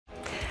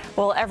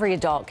Well, every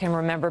adult can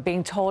remember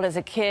being told as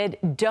a kid,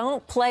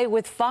 don't play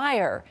with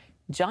fire.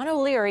 John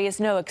O'Leary is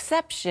no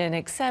exception,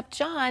 except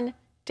John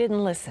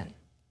didn't listen.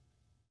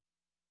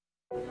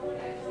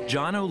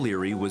 John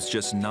O'Leary was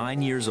just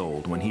 9 years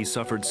old when he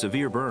suffered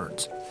severe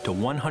burns to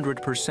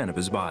 100% of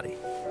his body.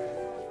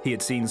 He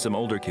had seen some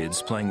older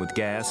kids playing with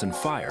gas and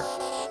fire,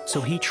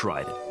 so he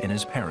tried it in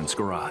his parents'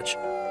 garage.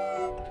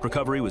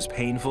 Recovery was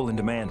painful and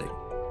demanding,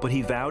 but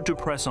he vowed to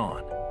press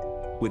on.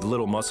 With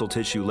little muscle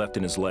tissue left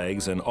in his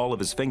legs and all of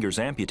his fingers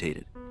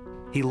amputated,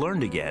 he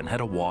learned again how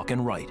to walk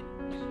and write.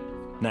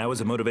 Now,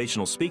 as a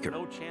motivational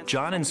speaker,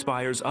 John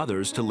inspires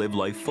others to live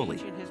life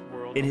fully.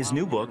 In his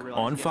new book,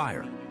 On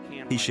Fire,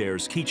 he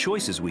shares key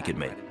choices we can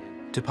make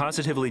to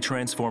positively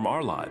transform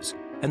our lives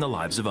and the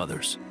lives of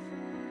others.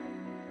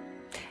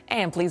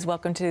 And please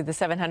welcome to the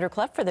 700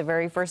 Club for the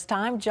very first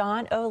time,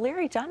 John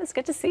O'Leary. John, it's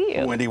good to see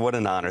you. Wendy, what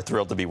an honor.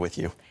 Thrilled to be with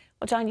you.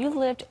 Well, John, you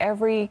lived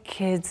every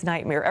kid's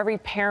nightmare, every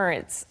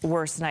parent's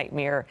worst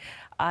nightmare.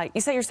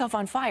 You set yourself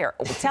on fire.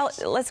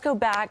 Let's go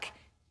back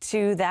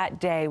to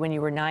that day when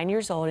you were 9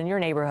 years old in your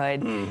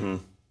neighborhood.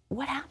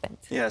 What happened?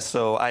 Yeah,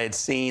 so I had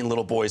seen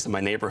little boys in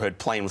my neighborhood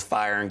playing with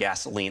fire and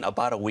gasoline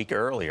about a week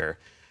earlier,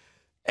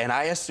 and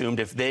I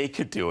assumed if they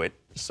could do it,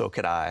 so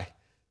could I.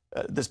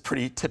 This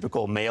pretty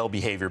typical male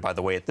behavior, by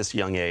the way, at this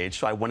young age.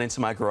 So I went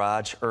into my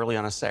garage early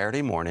on a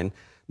Saturday morning.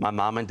 My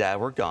mom and dad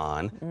were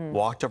gone,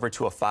 walked over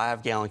to a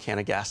 5-gallon can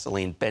of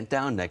gasoline, bent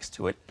down next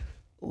to it,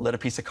 lit a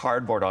piece of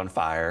cardboard on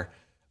fire,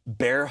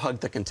 bear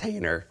hugged the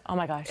container. Oh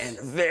my gosh. And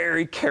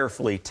very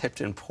carefully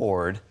tipped and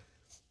poured.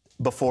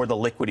 Before the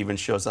liquid even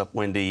shows up,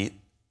 Wendy,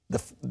 the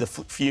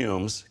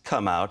fumes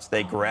come out.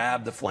 They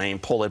grab the flame,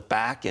 pull it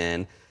back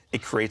in.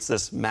 It creates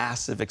this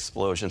massive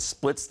explosion,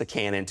 splits the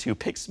can in two,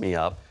 picks me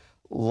up,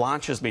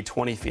 launches me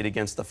 20 feet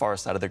against the far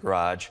side of the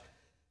garage,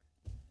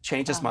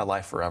 changes my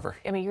life forever.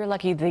 I mean, you're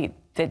lucky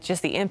that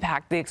just the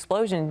impact, the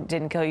explosion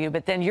didn't kill you,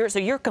 but then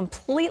you're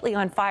completely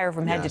on fire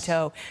from head to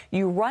toe.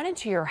 You run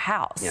into your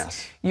house.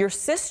 Yes. Your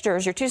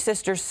two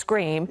sisters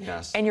scream.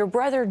 Yes. And your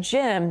brother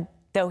Jim,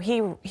 though he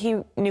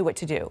knew what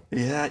to do.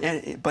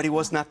 Yeah, but he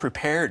was not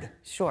prepared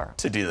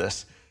to do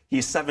this.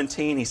 He's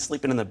 17, he's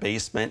sleeping in the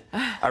basement.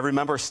 I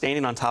remember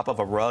standing on top of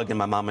a rug in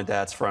my mom and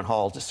dad's front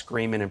hall, just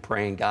screaming and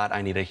praying, God,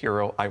 I need a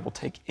hero. I will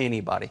take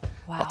anybody.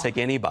 Wow. I'll take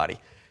anybody.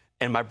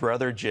 And my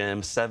brother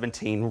Jim,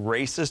 17,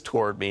 races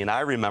toward me, and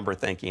I remember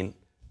thinking,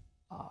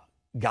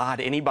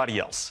 God, anybody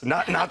else,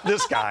 not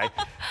this guy.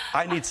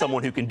 I need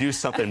someone who can do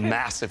something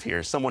massive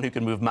here, someone who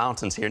can move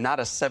mountains here, not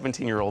a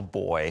 17-year-old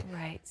boy.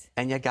 Right.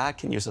 And yet God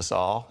can use us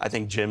all. I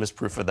think Jim is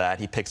proof of that.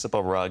 He picks up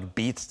a rug,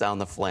 beats down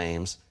the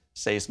flames,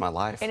 saves my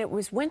life. And it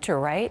was winter,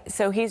 right?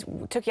 So he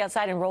took you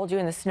outside and rolled you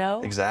in the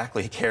snow?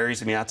 Exactly. He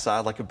carries me outside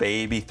like a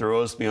baby,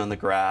 throws me on the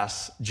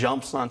grass,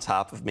 jumps on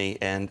top of me,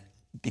 and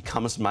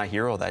becomes my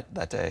hero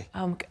that day.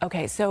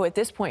 Okay, so at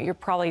this point,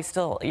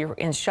 you're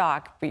in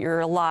shock, but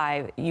you're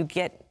alive.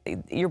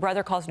 Your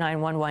brother calls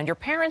 911. Your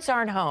parents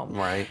aren't home.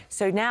 Right.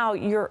 So now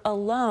you're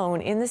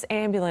alone in this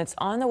ambulance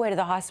on the way to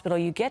the hospital.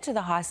 You get to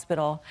the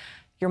hospital,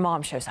 your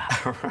mom shows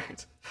up.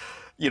 Right.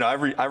 You know,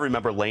 I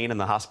remember laying in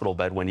the hospital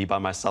bed, Wendy, by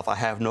myself. I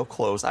have no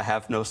clothes, I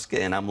have no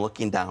skin. I'm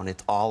looking down,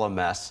 it's all a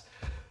mess.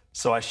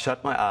 So I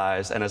shut my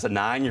eyes, and as a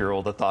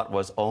 9-year-old, the thought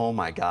was, oh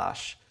my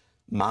gosh,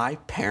 my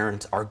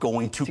parents are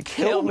going to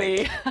kill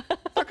me.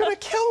 They're going to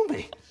kill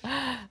me.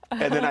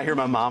 And then I hear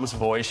my mom's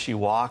voice. She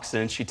walks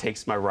in, she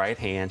takes my right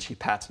hand, she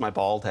pats my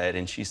bald head,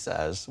 and she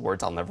says,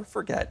 words I'll never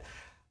forget,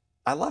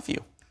 I love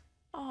you.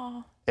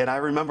 Aww. And I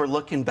remember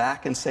looking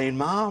back and saying,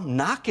 Mom,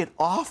 knock it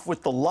off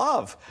with the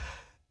love.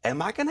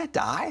 Am I going to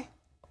die?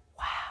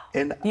 Wow.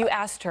 And you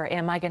asked her,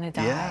 am I going to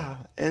die? Yeah.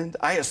 And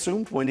I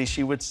assumed, Wendy,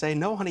 she would say,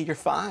 no, honey, you're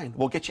fine.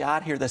 We'll get you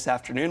out here this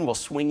afternoon. We'll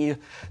swing you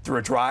through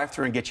a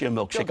drive-thru and get you a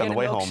milkshake on the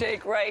way home.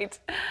 Milkshake, right.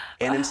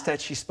 And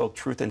instead, she spoke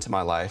truth into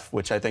my life,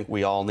 which I think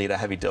we all need a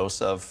heavy dose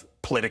of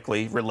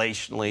politically,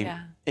 relationally,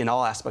 in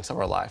all aspects of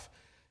our life.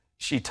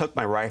 She took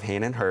my right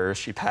hand in hers.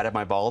 She patted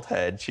my bald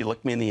head. She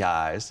looked me in the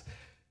eyes.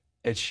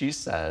 And she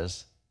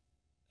says,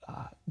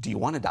 do you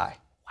want to die?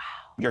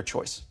 Wow. Your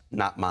choice,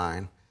 not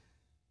mine.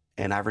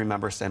 And I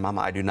remember saying,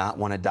 Mama, I do not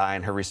want to die.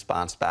 And her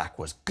response back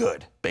was,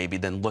 good, baby,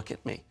 then look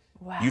at me.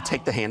 Wow. You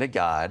take the hand of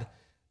God,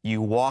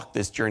 you walk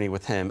this journey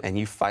with him, and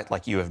you fight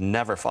like you have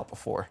never fought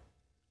before.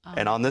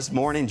 And on this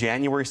morning,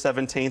 January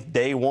 17th,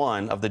 day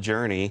one of the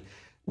journey,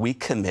 we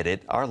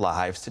committed our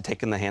lives to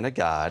taking the hand of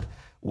God,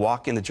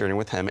 walking the journey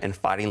with him, and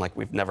fighting like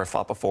we've never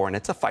fought before. And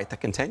it's a fight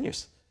that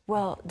continues.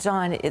 Well,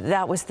 John,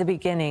 that was the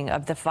beginning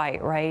of the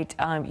fight, right?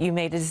 You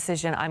made a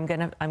decision, I'm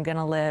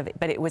gonna live,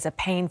 but it was a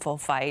painful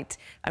fight.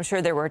 I'm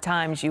sure there were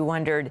times you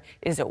wondered,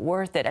 is it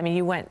worth it? I mean,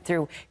 you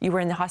were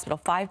in the hospital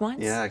 5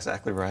 months? Yeah,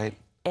 exactly right.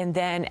 And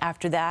then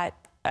after that,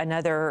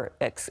 another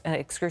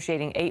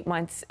excruciating 8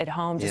 months at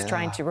home, just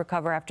trying to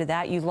recover after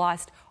that. You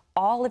lost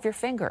all of your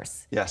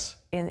fingers. Yes.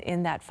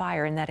 In that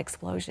fire, in that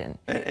explosion.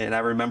 And I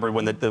remember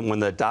when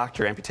the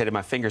doctor amputated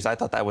my fingers, I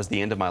thought that was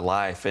the end of my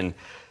life. And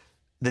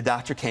the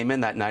doctor came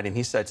in that night and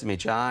he said to me,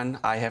 John,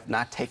 I have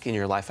not taken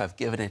your life, I've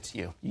given it to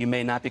you. You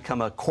may not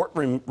become a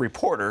courtroom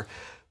reporter,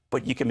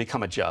 but you can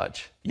become a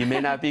judge. You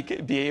may not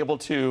be able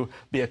to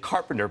be a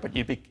carpenter, but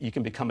you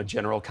can become a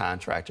general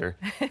contractor.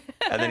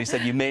 And then he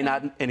said, you may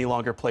not any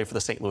longer play for the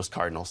St. Louis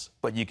Cardinals,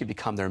 but you could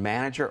become their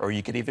manager, or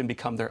you could even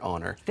become their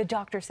owner. The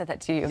doctor said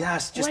that to you?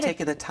 Yes, just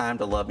taking the time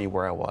to love me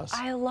where I was.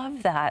 I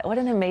love that. What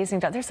an amazing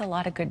doctor. There's a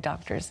lot of good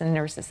doctors and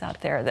nurses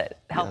out there that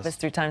help us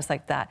through times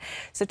like that.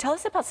 So tell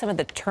us about some of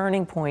the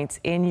turning points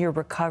in your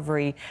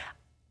recovery,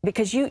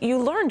 because you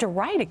learned to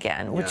write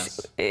again, which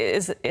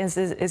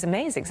is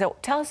amazing. So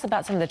tell us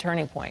about some of the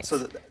turning points.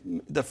 So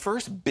the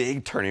first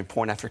big turning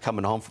point after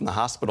coming home from the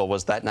hospital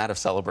was that night of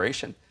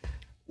celebration.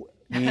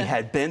 We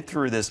had been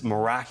through this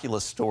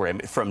miraculous story, I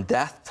mean, from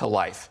death to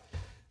life.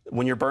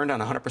 When you're burned on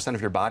 100%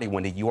 of your body,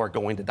 Wendy, you are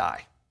going to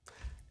die.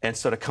 And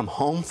so to come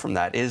home from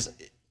that is,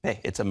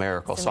 hey, it's a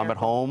miracle. So I'm at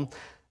home.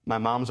 My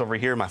mom's over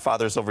here, my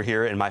father's over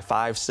here, and my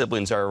 5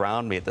 siblings are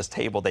around me at this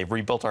table. They've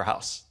rebuilt our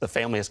house. The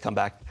family has come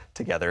back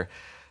together.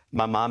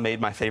 My mom made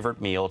my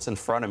favorite meal. It's in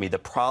front of me. The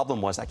problem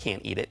was I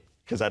can't eat it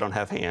because I don't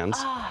have hands.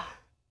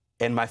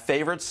 And my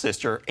favorite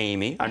sister,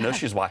 Amy, I know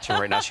she's watching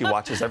right now. She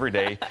watches every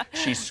day.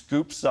 She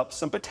scoops up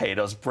some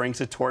potatoes,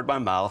 brings it toward my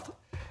mouth.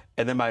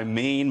 And then my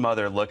mean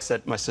mother looks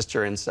at my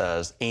sister and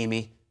says,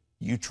 Amy,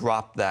 you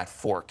dropped that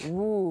fork.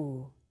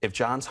 Ooh. If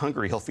John's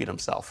hungry, he'll feed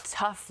himself.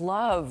 Tough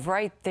love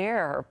right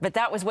there. But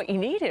that was what you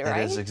needed, right?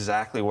 That is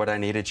exactly what I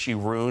needed. She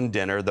ruined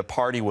dinner. The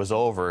party was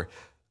over.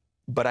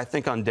 But I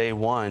think on day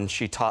one,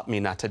 she taught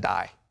me not to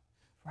die.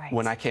 Right.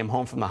 When I came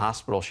home from the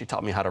hospital, she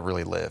taught me how to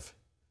really live.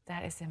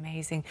 That is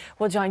amazing.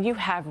 Well, John, you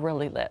have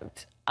really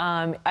lived.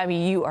 I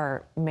mean, you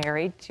are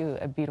married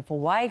to a beautiful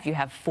wife. You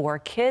have 4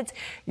 kids.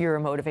 You're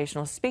a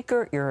motivational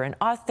speaker. You're an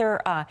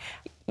author.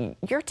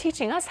 You're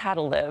teaching us how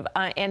to live.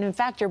 And in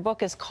fact, your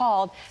book is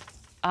called,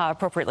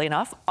 appropriately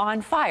enough,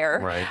 On Fire.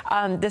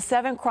 Right. The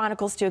 7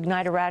 Chronicles to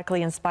Ignite a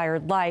Radically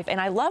Inspired Life.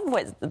 And I love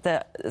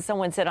what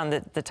someone said on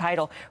the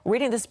title.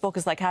 Reading this book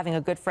is like having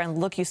a good friend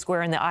look you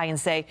square in the eye and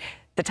say,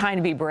 the time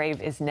to be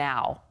brave is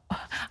now.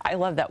 I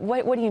love that.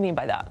 What do you mean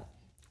by that?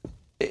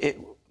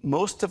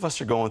 Most of us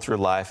are going through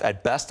life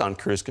at best on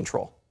cruise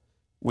control.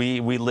 We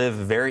live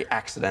very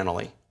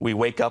accidentally. We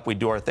wake up, we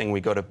do our thing, we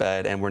go to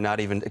bed, and we're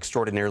not even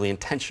extraordinarily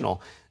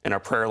intentional in our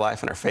prayer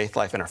life, in our faith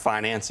life, in our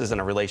finances,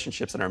 in our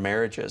relationships, in our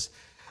marriages.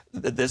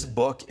 This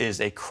book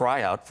is a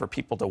cry out for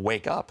people to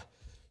wake up,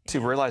 to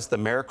realize the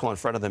miracle in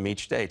front of them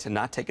each day, to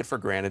not take it for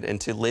granted,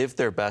 and to live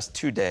their best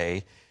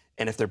today.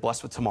 And if they're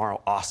blessed with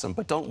tomorrow, awesome.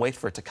 But don't wait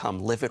for it to come.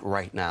 Live it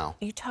right now.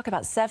 You talk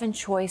about 7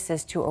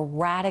 choices to a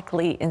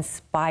radically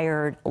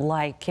inspired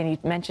life. Can you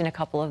mention a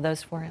couple of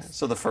those for us?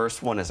 So the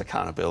first one is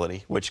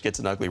accountability, which gets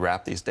an ugly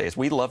rap these days.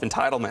 We love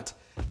entitlement.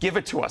 Give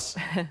it to us.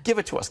 Give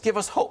it to us. Give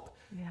us hope.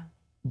 Yeah.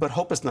 But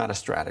hope is not a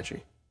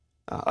strategy.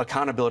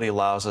 Accountability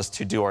allows us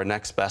to do our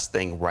next best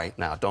thing right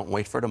now. Don't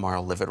wait for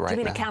tomorrow. Live it right now.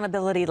 Do you mean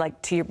accountability like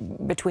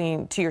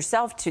between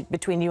yourself,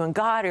 between you and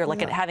God, or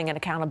like having an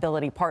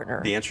accountability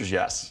partner? The answer is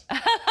yes.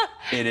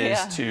 It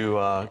is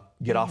to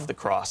get off the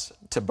cross,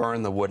 to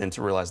burn the wood, and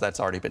to realize that's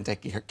already been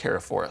taken care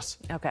of for us.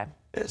 Okay.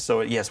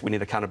 So yes, we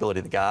need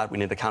accountability to God. We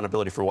need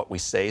accountability for what we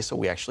say so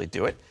we actually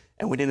do it.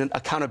 And we need an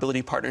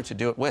accountability partner to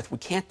do it with. We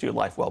can't do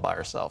life well by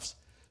ourselves.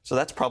 So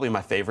that's probably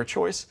my favorite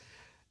choice.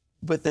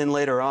 But then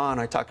later on,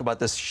 I talk about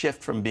this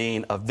shift from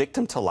being a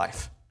victim to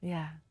life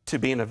to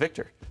being a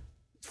victor.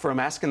 From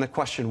asking the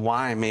question,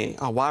 why me?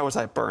 Oh, why was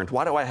I burned?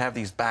 Why do I have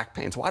these back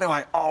pains? Why do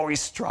I always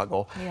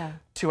struggle?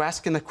 To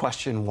asking the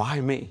question, why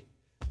me?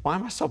 Why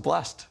am I so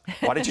blessed?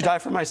 Why did you die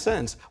for my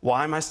sins?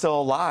 Why am I still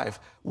alive?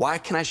 Why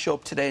can I show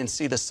up today and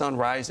see the sun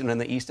rising in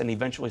the east and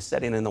eventually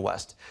setting in the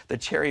west? The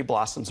cherry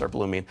blossoms are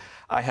blooming.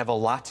 I have a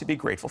lot to be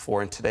grateful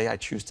for, and today I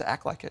choose to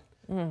act like it.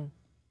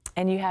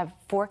 And you have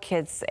 4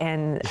 kids,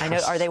 and I know,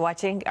 are they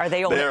watching? Are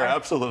they older? They're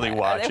absolutely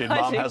watching.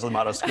 Mom has them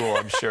out of school,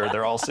 I'm sure.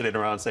 They're all sitting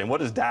around saying,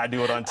 what is Dad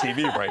doing on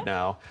TV right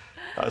now?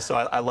 So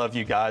I love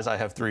you guys. I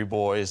have 3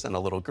 boys and a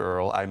little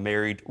girl. I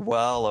married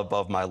well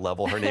above my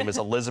level. Her name is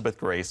Elizabeth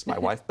Grace, my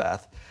wife,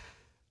 Beth.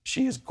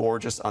 She is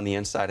gorgeous on the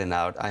inside and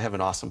out. I have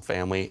an awesome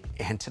family,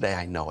 and today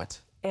I know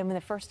it. And when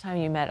the first time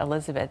you met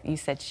Elizabeth, you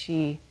said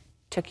she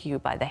took you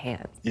by the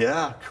hand.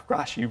 Yeah,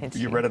 gosh, you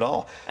read it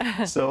all.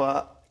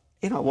 So,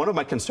 you know, one of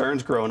my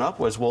concerns growing up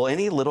was, will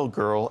any little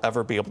girl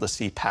ever be able to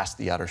see past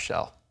the outer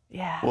shell?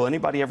 Yeah. Will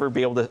anybody ever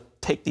be able to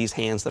take these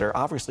hands that are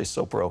obviously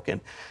so broken?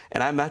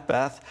 And I met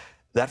Beth.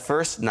 That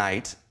first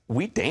night,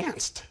 we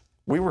danced.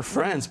 We were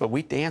friends, but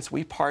we danced,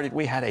 we partied,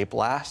 we had a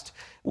blast.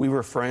 We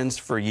were friends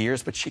for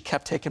years, but she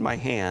kept taking my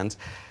hand.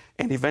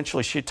 And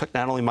eventually she took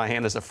not only my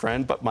hand as a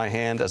friend, but my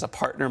hand as a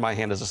partner, my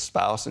hand as a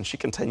spouse, and she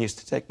continues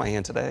to take my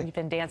hand today. You've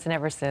been dancing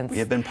ever since. We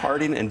have been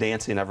partying and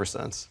dancing ever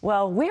since.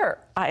 Well,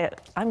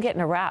 I'm getting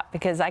a wrap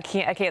because I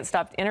can't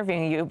stop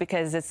interviewing you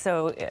because it's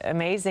so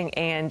amazing,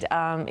 and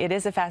it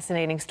is a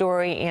fascinating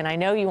story, and I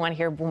know you want to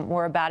hear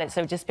more about it,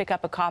 so just pick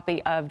up a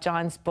copy of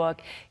John's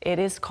book. It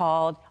is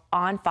called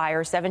On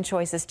Fire, 7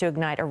 Choices to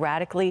Ignite a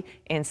Radically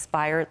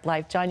Inspired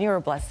Life. John, you're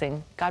a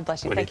blessing. God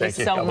bless you. Thank you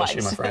so much. God bless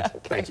you, my friend.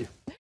 Thank you.